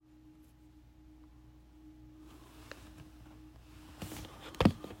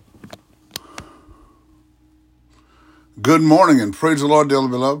Good morning and praise the Lord, dearly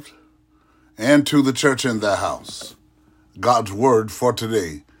beloved, and to the church in thy house. God's word for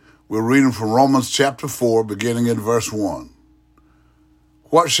today. We're reading from Romans chapter 4, beginning in verse 1.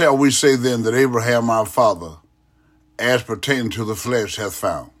 What shall we say then that Abraham our father, as pertaining to the flesh, hath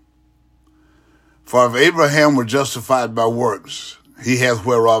found? For if Abraham were justified by works, he hath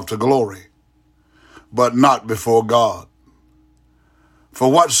whereof to glory, but not before God. For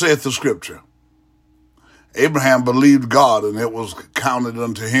what saith the Scripture? Abraham believed God, and it was counted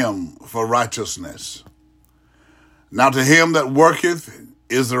unto him for righteousness. Now to him that worketh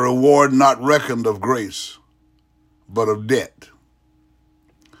is the reward not reckoned of grace, but of debt.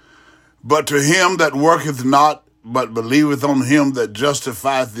 But to him that worketh not, but believeth on him that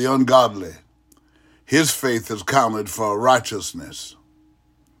justifieth the ungodly, his faith is counted for righteousness.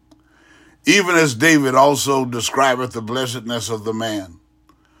 Even as David also describeth the blessedness of the man,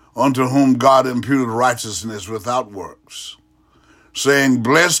 unto whom God imputed righteousness without works, saying,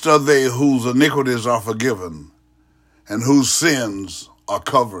 Blessed are they whose iniquities are forgiven, and whose sins are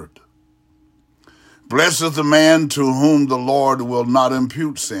covered. Blessed is the man to whom the Lord will not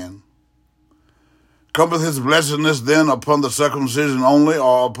impute sin. Cometh his blessedness then upon the circumcision only,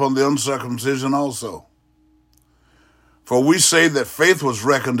 or upon the uncircumcision also? For we say that faith was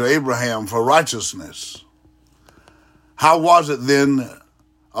reckoned to Abraham for righteousness. How was it then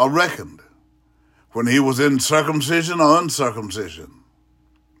reckoned? When he was in circumcision or uncircumcision?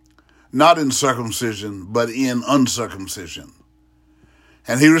 Not in circumcision, but in uncircumcision.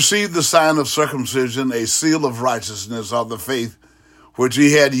 And he received the sign of circumcision, a seal of righteousness of the faith which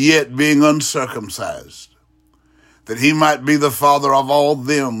he had yet being uncircumcised, that he might be the father of all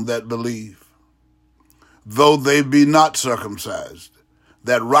them that believe, though they be not circumcised,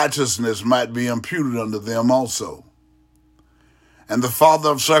 that righteousness might be imputed unto them also. And the father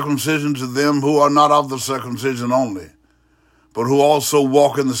of circumcision to them who are not of the circumcision only, but who also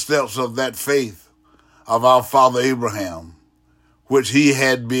walk in the steps of that faith of our father Abraham, which he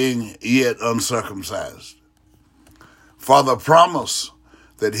had being yet uncircumcised. For the promise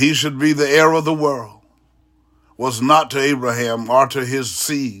that he should be the heir of the world was not to Abraham or to his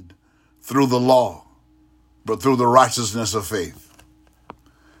seed through the law, but through the righteousness of faith.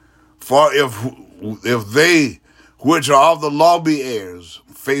 For if they which are of the law be heirs,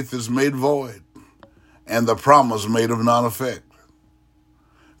 faith is made void, and the promise made of none effect.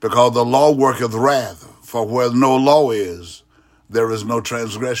 Because the law worketh wrath, for where no law is, there is no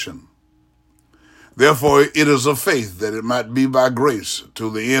transgression. Therefore it is of faith that it might be by grace, till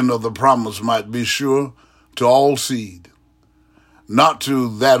the end of the promise might be sure to all seed, not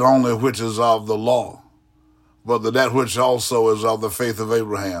to that only which is of the law, but to that which also is of the faith of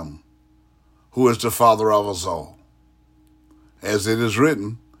Abraham, who is the father of us all. As it is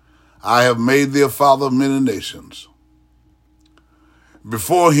written, I have made thee a father of many nations.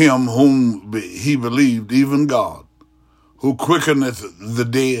 Before him whom he believed, even God, who quickeneth the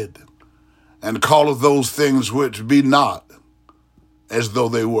dead, and calleth those things which be not as though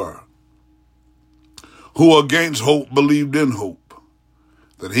they were, who against hope believed in hope,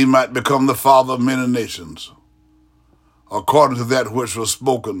 that he might become the father of many nations, according to that which was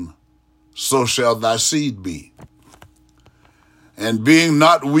spoken, so shall thy seed be. And being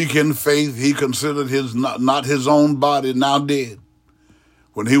not weak in faith, he considered not his own body now dead,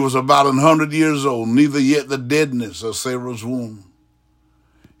 when he was about 100 years old, neither yet the deadness of Sarah's womb.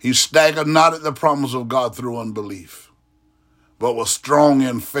 He staggered not at the promise of God through unbelief, but was strong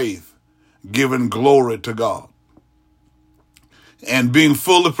in faith, giving glory to God, and being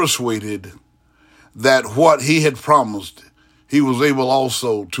fully persuaded that what he had promised, he was able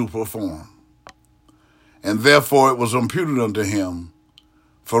also to perform. And therefore it was imputed unto him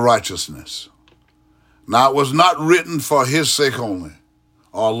for righteousness. Now it was not written for his sake only,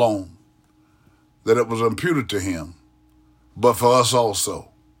 or alone, that it was imputed to him, but for us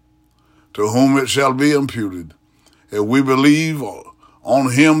also, to whom it shall be imputed, if we believe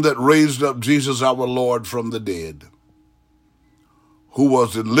on him that raised up Jesus our Lord from the dead, who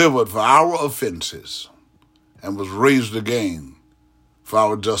was delivered for our offenses, and was raised again for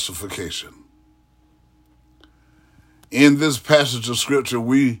our justification. In this passage of Scripture,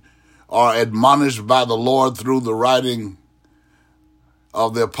 we are admonished by the Lord through the writing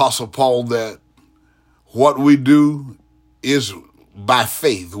of the Apostle Paul that what we do is by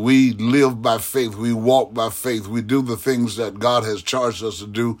faith. We live by faith. We walk by faith. We do the things that God has charged us to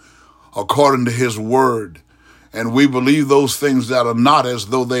do according to his word. And we believe those things that are not as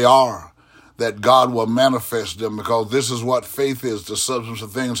though they are, that God will manifest them, because this is what faith is, the substance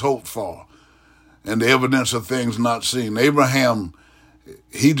of things hoped for and the evidence of things not seen. Abraham,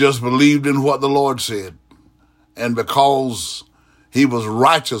 he just believed in what the Lord said, And because he was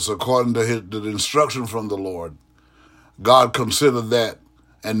righteous according to the instruction from the Lord, God considered that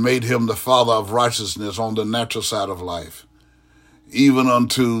and made him the father of righteousness on the natural side of life, even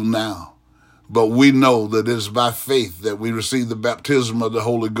unto now. But we know that it is by faith that we receive the baptism of the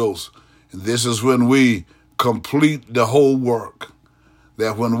Holy Ghost. And this is when we complete the whole work,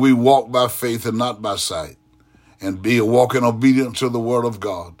 that when we walk by faith and not by sight, and be walking obedient to the word of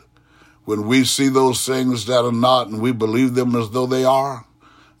God, when we see those things that are not and we believe them as though they are,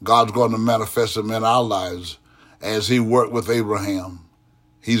 God's going to manifest them in our lives as he worked with Abraham.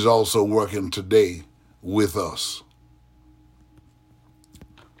 He's also working today with us.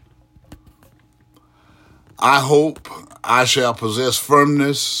 I hope I shall possess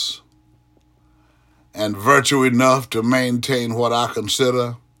firmness and virtue enough to maintain what I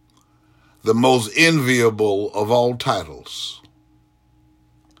consider the most enviable of all titles,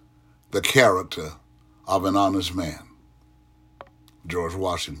 the character of an honest man. George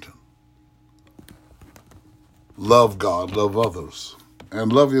Washington. Love God, love others,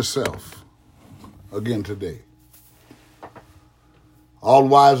 and love yourself again today. All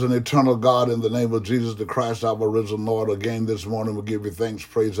wise and eternal God, in the name of Jesus the Christ, our risen Lord, again this morning we give you thanks,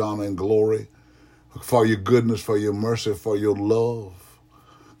 praise, honor, and glory for your goodness, for your mercy, for your love.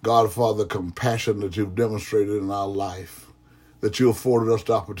 God, for the compassion that you've demonstrated in our life, that you afforded us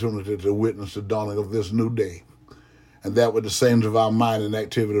the opportunity to witness the dawning of this new day, and that with the saints of our mind and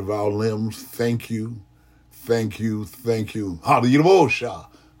activity of our limbs, thank you, thank you, thank you. Hallelujah,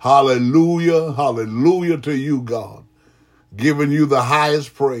 hallelujah, hallelujah to you, God, giving you the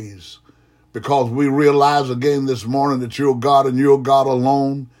highest praise, because we realize again this morning that you're God and you're God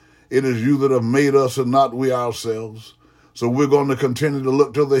alone. It is you that have made us and not we ourselves. So we're going to continue to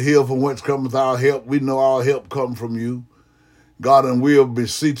look to the hill from whence cometh our help. We know our help come from you, God, and we are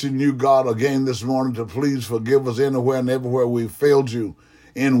beseeching you, God, again this morning to please forgive us anywhere and everywhere we failed you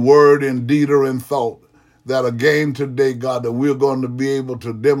in word, in deed, or in thought. That again today, God, that we're going to be able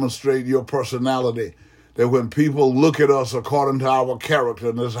to demonstrate your personality, that when people look at us according to our character,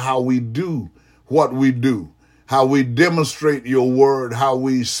 and this is how we do what we do, how we demonstrate your word, how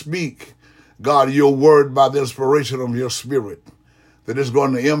we speak, God, your word by the inspiration of your spirit, that is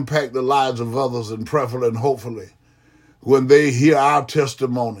going to impact the lives of others, and prayerfully and hopefully, when they hear our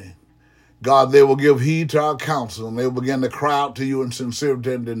testimony, God, they will give heed to our counsel, and they will begin to cry out to you in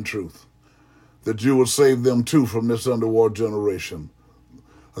sincerity and in truth, that you will save them too from this underworld generation.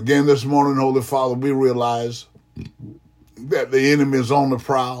 Again this morning, Holy Father, we realize that the enemy is on the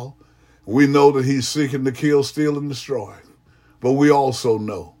prowl. We know that he's seeking to kill, steal, and destroy. But we also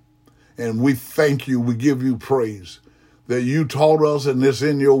know, and we thank you, we give you praise, that you taught us, and it's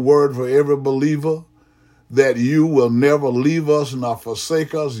in your word for every believer, that you will never leave us nor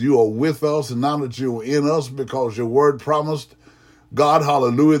forsake us. You are with us, and now that you are in us, because your word promised, God,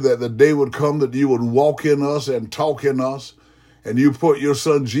 hallelujah, that the day would come that you would walk in us and talk in us, and you put your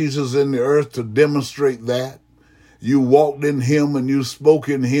son Jesus in the earth to demonstrate that. You walked in him and you spoke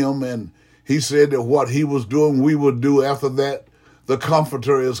in him, and he said that what he was doing, we would do after that. The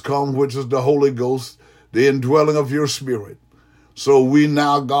Comforter is come, which is the Holy Ghost, the indwelling of your spirit. So we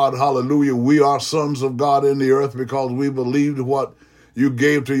now, God, hallelujah, we are sons of God in the earth because we believed what you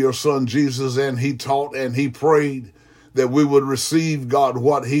gave to your son Jesus, and he taught and he prayed that we would receive, God,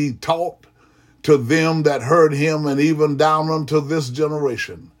 what he taught to them that heard him, and even down unto this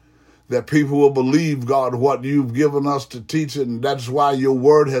generation, that people will believe, God, what you've given us to teach, and that's why your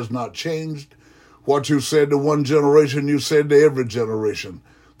word has not changed. What you said to one generation, you said to every generation,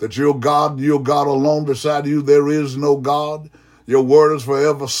 that you're God alone. Beside you there is no God. Your word is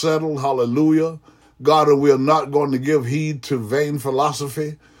forever settled, hallelujah. God, and we are not going to give heed to vain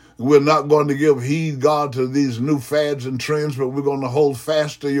philosophy. We're not going to give heed, God, to these new fads and trends, but we're going to hold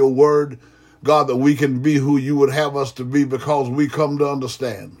fast to your word, God, that we can be who you would have us to be, because we come to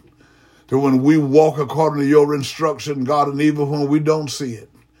understand that when we walk according to your instruction, God, and even when we don't see it,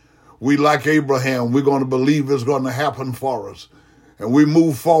 we, like Abraham, we're going to believe it's going to happen for us. And we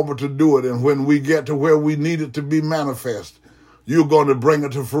move forward to do it. And when we get to where we need it to be manifest, you're going to bring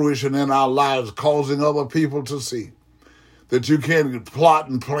it to fruition in our lives, causing other people to see that you can't plot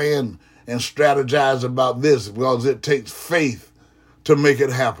and plan and strategize about this, because it takes faith to make it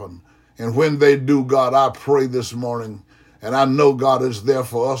happen. And when they do, God, I pray this morning, and I know, God, is there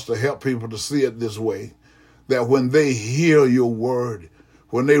for us to help people to see it this way, that when they hear your word,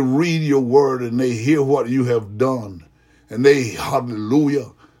 when they read your word and they hear what you have done, and they, hallelujah,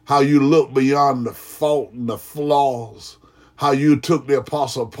 how you look beyond the fault and the flaws, how you took the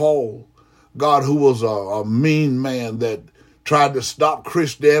Apostle Paul, God, who was a mean man that tried to stop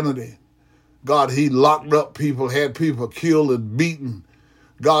Christianity, God, he locked up people, had people killed and beaten,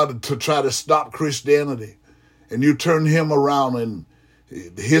 God, to try to stop Christianity. And you turn him around, and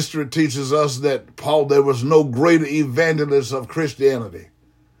history teaches us that there was no greater evangelist of Christianity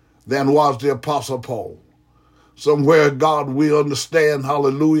than was the Apostle Paul. Somewhere, God, we understand,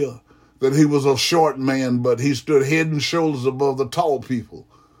 hallelujah, that he was a short man, but he stood head and shoulders above the tall people.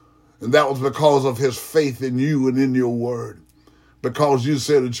 And that was because of his faith in you and in your word, because you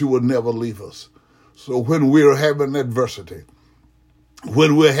said that you would never leave us. So when we're having adversity,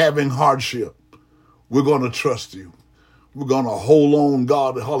 when we're having hardship, we're going to trust you. We're going to hold on,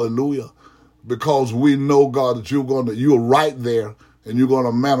 God, hallelujah, because we know, God, that you're right there and you're going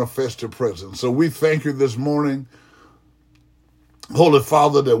to manifest your presence. So we thank you this morning, Holy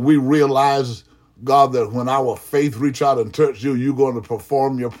Father, that we realize, God, that when our faith reach out and touch you, you're going to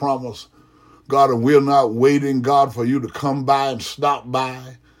perform your promise. God, and we're not waiting, God, for you to come by and stop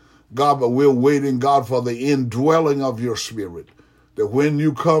by, God, but we're waiting, God, for the indwelling of your spirit, that when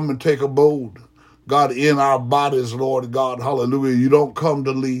you come and take abode, God, in our bodies, Lord God, hallelujah, you don't come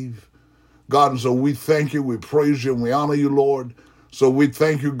to leave, God, and so we thank you, we praise you, and we honor you, Lord. So we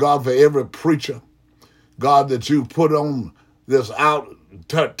thank you, God, for every preacher, God, that you put on this out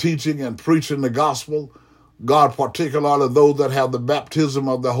teaching and preaching the gospel, God, particularly those that have the baptism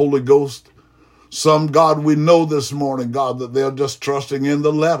of the Holy Ghost. Some, God, we know this morning, God, that they're just trusting in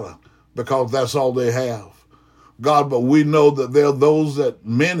the letter because that's all they have. God, but we know that there are those that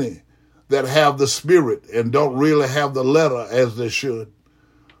many that have the Spirit and don't really have the letter as they should.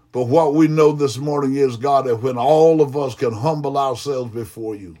 But what we know this morning is, God, that when all of us can humble ourselves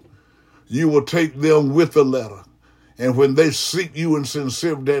before you, you will take them with the letter. And when they seek you in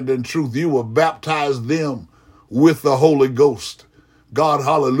sincerity and in truth, you will baptize them with the Holy Ghost. God,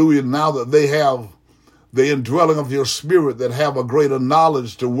 hallelujah, now that they have the indwelling of your spirit, that have a greater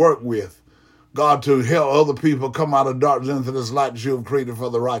knowledge to work with, God, to help other people come out of darkness into this light that you have created for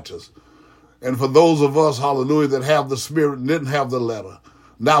the righteous. And for those of us, hallelujah, that have the spirit and didn't have the letter,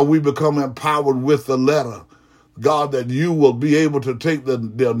 now we become empowered with the letter. God, that you will be able to take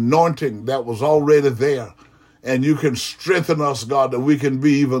the anointing that was already there, and you can strengthen us, God, that we can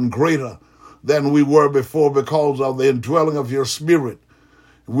be even greater than we were before because of the indwelling of your spirit.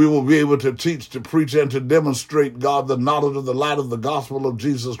 We will be able to teach, to preach, and to demonstrate, God, the knowledge of the light of the gospel of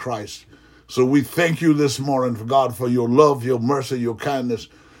Jesus Christ. So we thank you this morning, for God, for your love, your mercy, your kindness.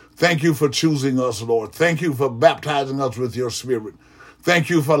 Thank you for choosing us, Lord. Thank you for baptizing us with your spirit.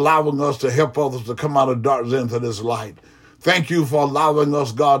 Thank you for allowing us to help others to come out of darkness into this light. Thank you for allowing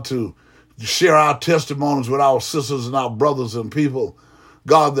us, God, to share our testimonies with our sisters and our brothers and people,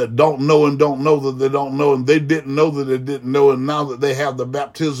 God, that don't know and don't know that they don't know, and they didn't know that they didn't know, and now that they have the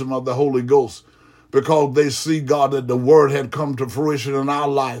baptism of the Holy Ghost, because they see, God, that the word had come to fruition in our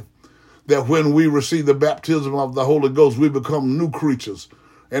life, that when we receive the baptism of the Holy Ghost, we become new creatures,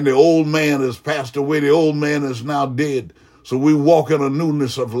 and the old man has passed away, the old man is now dead, so we walk in a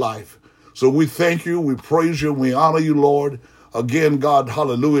newness of life. So we thank you, we praise you, and we honor you, Lord. Again, God,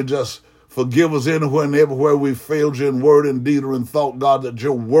 hallelujah, just forgive us anywhere and everywhere we failed you in word and deed or in thought, God, that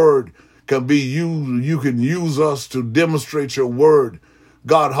your word can be used. You can use us to demonstrate your word,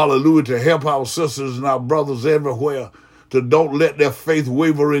 God, hallelujah, to help our sisters and our brothers everywhere, to don't let their faith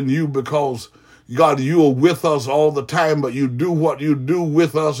waver in you, because, God, you are with us all the time, but you do what you do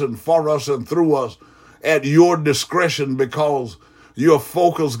with us and for us and through us at your discretion, because your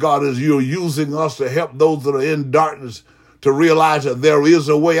focus, God, is you're using us to help those that are in darkness to realize that there is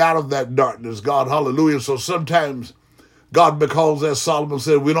a way out of that darkness, God, hallelujah. So sometimes, God, because as Solomon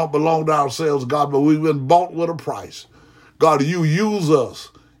said, we don't belong to ourselves, God, but we've been bought with a price. God, you use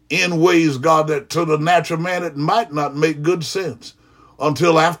us in ways, God, that to the natural man it might not make good sense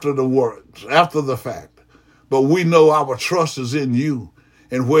until after the words, after the fact. But we know our trust is in you,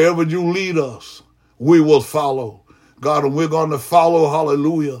 and wherever you lead us, we will follow, God, and we're going to follow,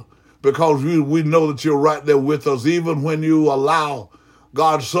 hallelujah, because we know that you're right there with us, even when you allow,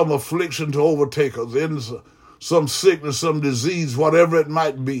 God, some affliction to overtake us, in some sickness, some disease, whatever it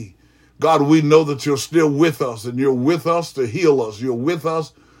might be. God, we know that you're still with us, and you're with us to heal us. You're with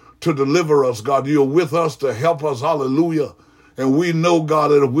us to deliver us, God. You're with us to help us, hallelujah. And we know, God,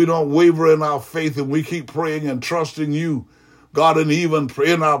 that if we don't waver in our faith and we keep praying and trusting you, God, and even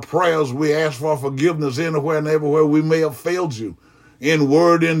in our prayers, we ask for forgiveness anywhere and everywhere we may have failed you, in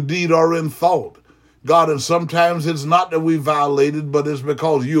word, in deed, or in thought. God, and sometimes it's not that we violated, but it's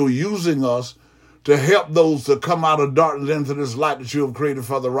because you're using us to help those to come out of darkness into this light that you have created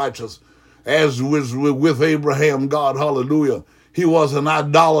for the righteous. As was with Abraham, God, hallelujah. He was an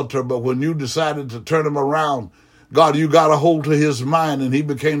idolater, but when you decided to turn him around, God, you got a hold to his mind, and he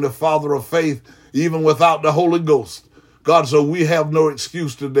became the father of faith even without the Holy Ghost. God, so we have no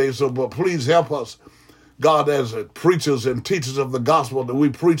excuse today, but please help us, God, as preachers and teachers of the gospel, that we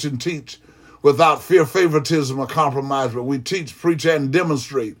preach and teach without fear, favoritism, or compromise, but we teach, preach, and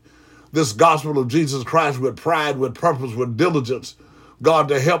demonstrate this gospel of Jesus Christ with pride, with purpose, with diligence, God,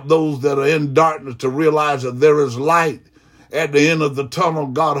 to help those that are in darkness to realize that there is light at the end of the tunnel,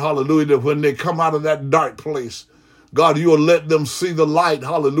 God, hallelujah, that when they come out of that dark place, God, you will let them see the light,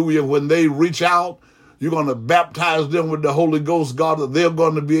 hallelujah. When they reach out, you're going to baptize them with the Holy Ghost, God, that they're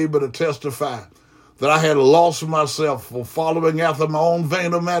going to be able to testify that I had lost myself for following after my own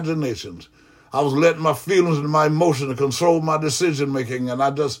vain imaginations. I was letting my feelings and my emotions control my decision making, and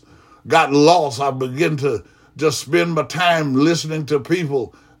I just got lost. I began to just spend my time listening to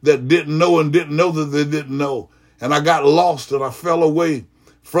people that didn't know and didn't know that they didn't know. And I got lost and I fell away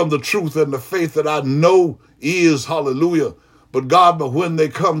from the truth and the faith that I know is, hallelujah. But God, but when they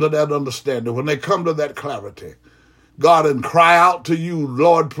come to that understanding, when they come to that clarity, God, and cry out to you,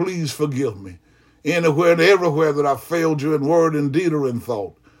 Lord, please forgive me. Anywhere and everywhere that I failed you in word and deed or in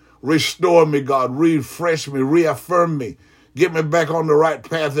thought. Restore me, God. Refresh me, reaffirm me. Get me back on the right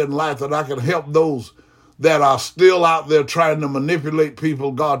path in life that I can help those that are still out there trying to manipulate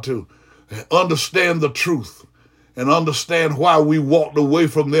people, God, to understand the truth and understand why we walked away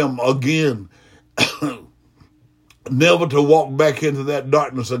from them again. Never to walk back into that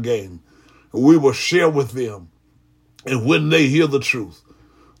darkness again. We will share with them. And when they hear the truth,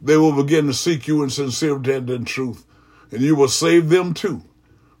 they will begin to seek you in sincerity and in truth. And you will save them too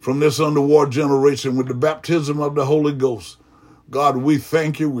from this underworld generation with the baptism of the Holy Ghost. God, we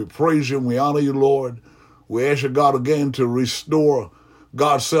thank you, we praise you, and we honor you, Lord. We ask you, God, again to restore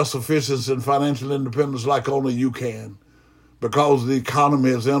God's self-sufficiency and financial independence like only you can. Because the economy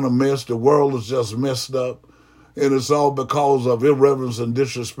is in a mess, the world is just messed up. And it's all because of irreverence and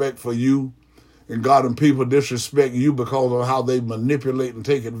disrespect for you. And God, and people disrespect you because of how they manipulate and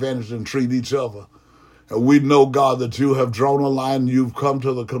take advantage and treat each other. And we know, God, that you have drawn a line. You've come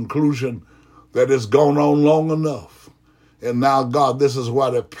to the conclusion that it's gone on long enough. And now, God, this is why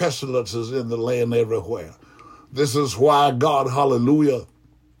the pestilence is in the land everywhere. This is why, God, hallelujah,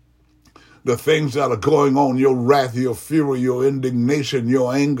 the things that are going on, your wrath, your fury, your indignation,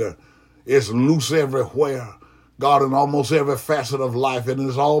 your anger, is loose everywhere. God, in almost every facet of life. And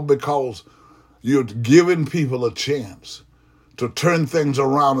it's all because you're giving people a chance to turn things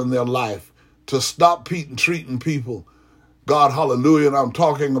around in their life, to stop treating people. God, hallelujah, and I'm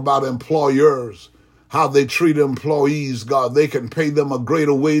talking about employers, how they treat employees. God, they can pay them a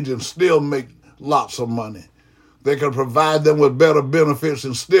greater wage and still make lots of money. They can provide them with better benefits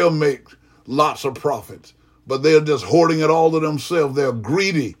and still make lots of profits. But they're just hoarding it all to themselves. They're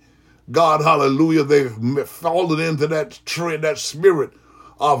greedy. God, hallelujah, they've fallen into that trend, that spirit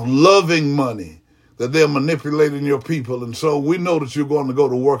of loving money, that they're manipulating your people. And so we know that you're going to go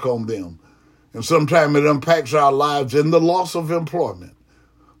to work on them. And sometimes it impacts our lives in the loss of employment.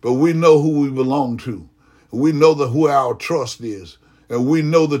 But we know who we belong to. We know who our trust is. And we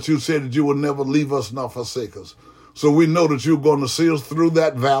know that you said that you will never leave us nor forsake us. So we know that you're going to see us through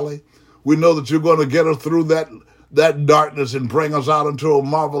that valley. We know that you're going to get us through that darkness and bring us out into a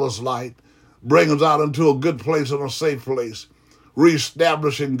marvelous light. Bring us out into a good place and a safe place.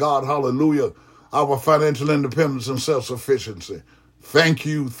 Reestablishing, God, hallelujah, our financial independence and self-sufficiency. Thank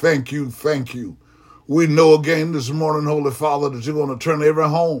you, thank you, thank you. We know again this morning, Holy Father, that you're going to turn every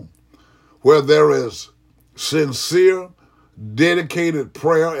home where there is sincere, dedicated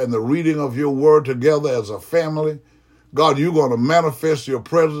prayer and the reading of your word together as a family. God, you're going to manifest your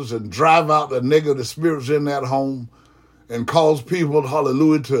presence and drive out the negative spirits in that home and cause people,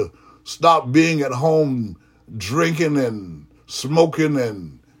 hallelujah, to stop being at home drinking and smoking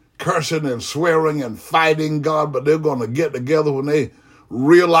and cursing and swearing and fighting, God, but they're going to get together when they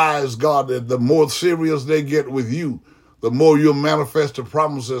realize, God, that the more serious they get with you, the more you'll manifest the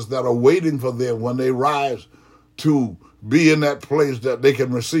promises that are waiting for them when they rise to be in that place that they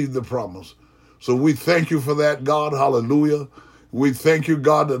can receive the promise. So we thank you for that, God. Hallelujah. We thank you,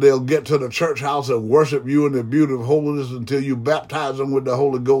 God, that they'll get to the church house and worship you in the beauty of holiness until you baptize them with the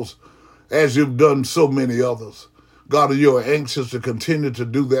Holy Ghost, as you've done so many others. God, you are anxious to continue to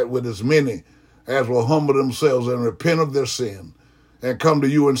do that with as many as will humble themselves and repent of their sin and come to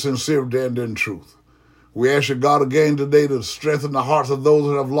you in sincerity and in truth. We ask you, God, again today to strengthen the hearts of those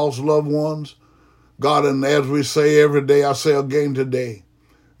that have lost loved ones. God, and as we say every day, I say again today,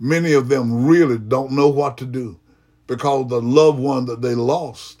 many of them really don't know what to do because the loved one that they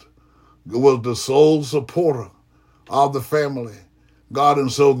lost was the sole supporter of the family. God,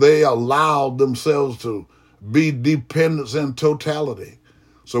 and so they allowed themselves to be dependence in totality.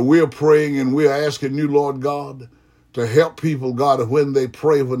 So we're praying and we're asking you, Lord God, to help people, God, when they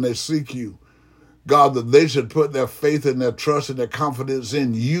pray, when they seek you, God, that they should put their faith and their trust and their confidence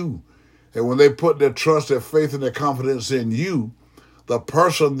in you. And when they put their trust, their faith, and their confidence in you, the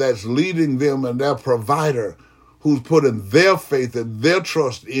person that's leading them and their provider who's putting their faith and their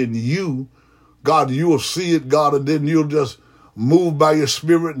trust in you, God, you will see it, God, and then you'll just move by your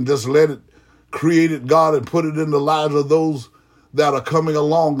spirit and just let it create it, God, and put it in the lives of those that are coming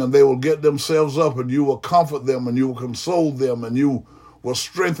along, and they will get themselves up, and you will comfort them, and you will console them, and you will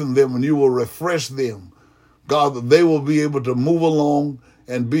strengthen them, and you will refresh them. God, that they will be able to move along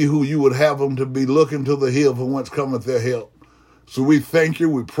and be who you would have them to be, looking to the hill from whence cometh their help. So we thank you,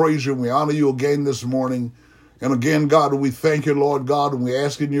 we praise you, and we honor you again this morning. And again, God, we thank you, Lord God, and we're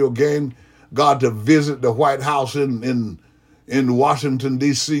asking you again, God, to visit the White House in Washington,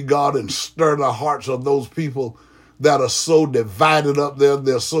 D.C., God, and stir the hearts of those people that are so divided up there.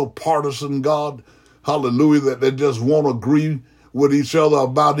 They're so partisan, God, hallelujah, that they just won't agree with each other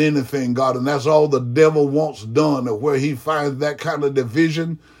about anything, God. And that's all the devil wants done. And where he finds that kind of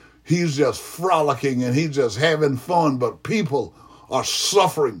division, he's just frolicking and he's just having fun. But people are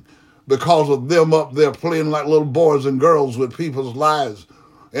suffering because of them up there playing like little boys and girls with people's lives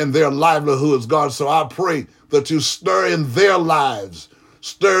and their livelihoods, God. So I pray that you stir in their lives,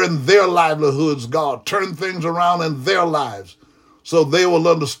 stir in their livelihoods, God. Turn things around in their lives so they will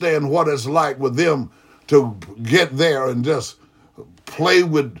understand what it's like with them to get there and just play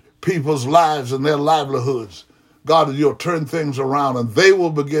with people's lives and their livelihoods. God, you'll turn things around and they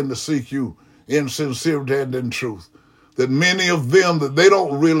will begin to seek you in sincerity and in truth. That many of them, that they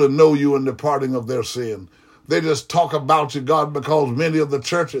don't really know you in the parting of their sin. They just talk about you, God, because many of the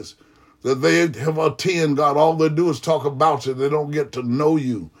churches that they have attended, God, all they do is talk about you. They don't get to know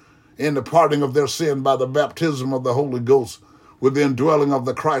you in the parting of their sin by the baptism of the Holy Ghost with the indwelling of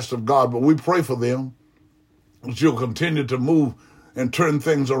the Christ of God. But we pray for them that you'll continue to move and turn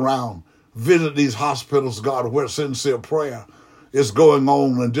things around. Visit these hospitals, God, where sincere prayer is going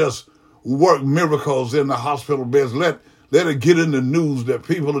on, and just work miracles in the hospital beds. Let it get in the news that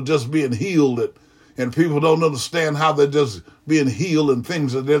people are just being healed, and people don't understand how they're just being healed and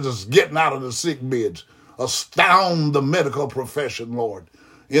things that they're just getting out of the sick beds. Astound the medical profession, Lord,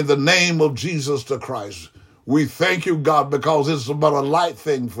 in the name of Jesus the Christ. We thank you, God, because it's about a light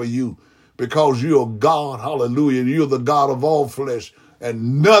thing for you, because you're God, hallelujah, and you're the God of all flesh,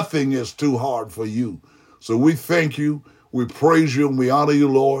 and nothing is too hard for you. So we thank you, we praise you, and we honor you,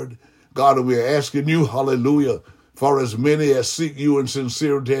 Lord. God, and we're asking you, hallelujah, for as many as seek you in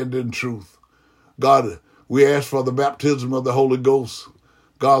sincerity and in truth. God, we ask for the baptism of the Holy Ghost.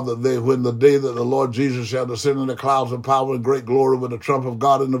 God, that when the day that the Lord Jesus shall descend in the clouds of power and great glory with the trump of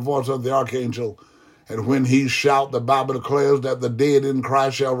God and the voice of the archangel, and when he shout, the Bible declares that the dead in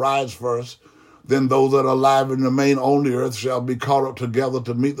Christ shall rise first. Then those that are alive and remain on the earth shall be caught up together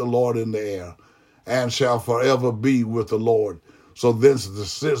to meet the Lord in the air, and shall forever be with the Lord. So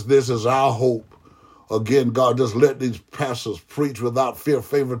since this is our hope, again, God, just let these pastors preach without fear,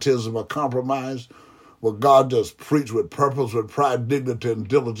 favoritism, or compromise. But God, just preach with purpose, with pride, dignity, and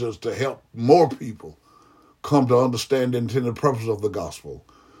diligence to help more people come to understand the intended purpose of the gospel,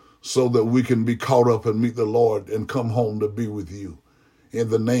 so that we can be caught up and meet the Lord and come home to be with you. In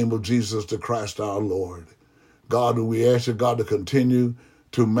the name of Jesus the Christ our Lord. God, we ask you, God, to continue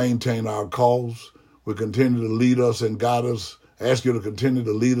to maintain our cause. We continue to lead us and guide us. Ask you to continue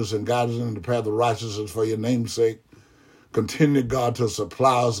to lead us and guide us in the path of righteousness for your name's sake. Continue, God, to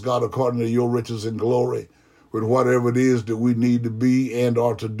supply us, God, according to your riches and glory, with whatever it is that we need to be and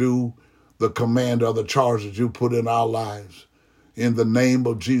or to do, the command or the charge that you put in our lives. In the name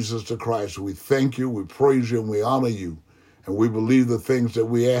of Jesus the Christ, we thank you, we praise you, and we honor you. And we believe the things that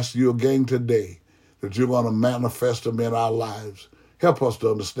we ask you again today, that you're going to manifest them in our lives. Help us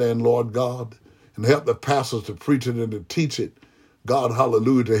to understand, Lord God, and help the pastors to preach it and to teach it. God,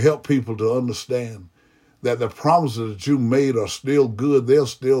 hallelujah, to help people to understand that the promises that you made are still good. They're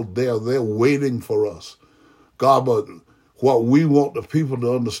still there. They're waiting for us. God, but what we want the people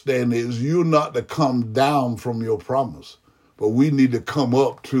to understand is you're not to come down from your promise, but we need to come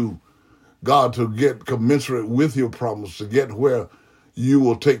up to God, to get commensurate with your promise, to get where you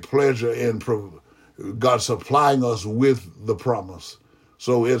will take pleasure in God supplying us with the promise.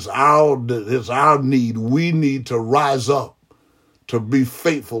 So it's our need. We need to rise up, to be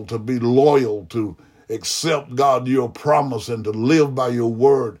faithful, to be loyal, to accept, God, your promise and to live by your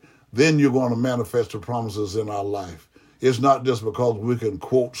word. Then you're going to manifest the promises in our life. It's not just because we can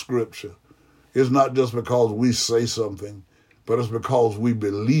quote scripture. It's not just because we say something, but it's because we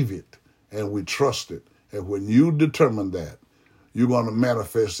believe it and we trust it And when you determine that, you're going to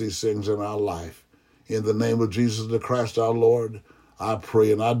manifest these things in our life. In the name of Jesus the Christ our Lord, I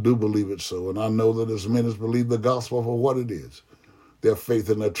pray, and I do believe it so. And I know that as many as believe the gospel for what it is, their faith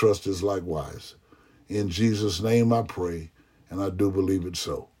and their trust is likewise. In Jesus' name I pray, and I do believe it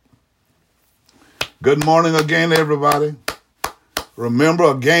so. Good morning again, everybody.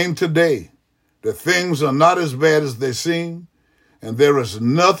 Remember again today that things are not as bad as they seem, and there is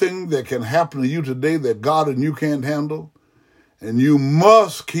nothing that can happen to you today that God and you can't handle. And you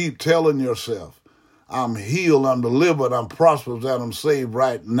must keep telling yourself, I'm healed, I'm delivered, I'm prosperous, and I'm saved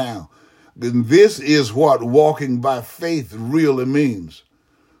right now. And this is what walking by faith really means.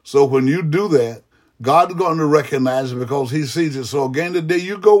 So when you do that, God's going to recognize it because he sees it. So again today,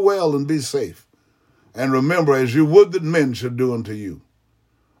 you go well and be safe. And remember, as you would that men should do unto you,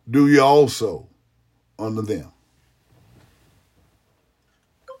 do ye also unto them.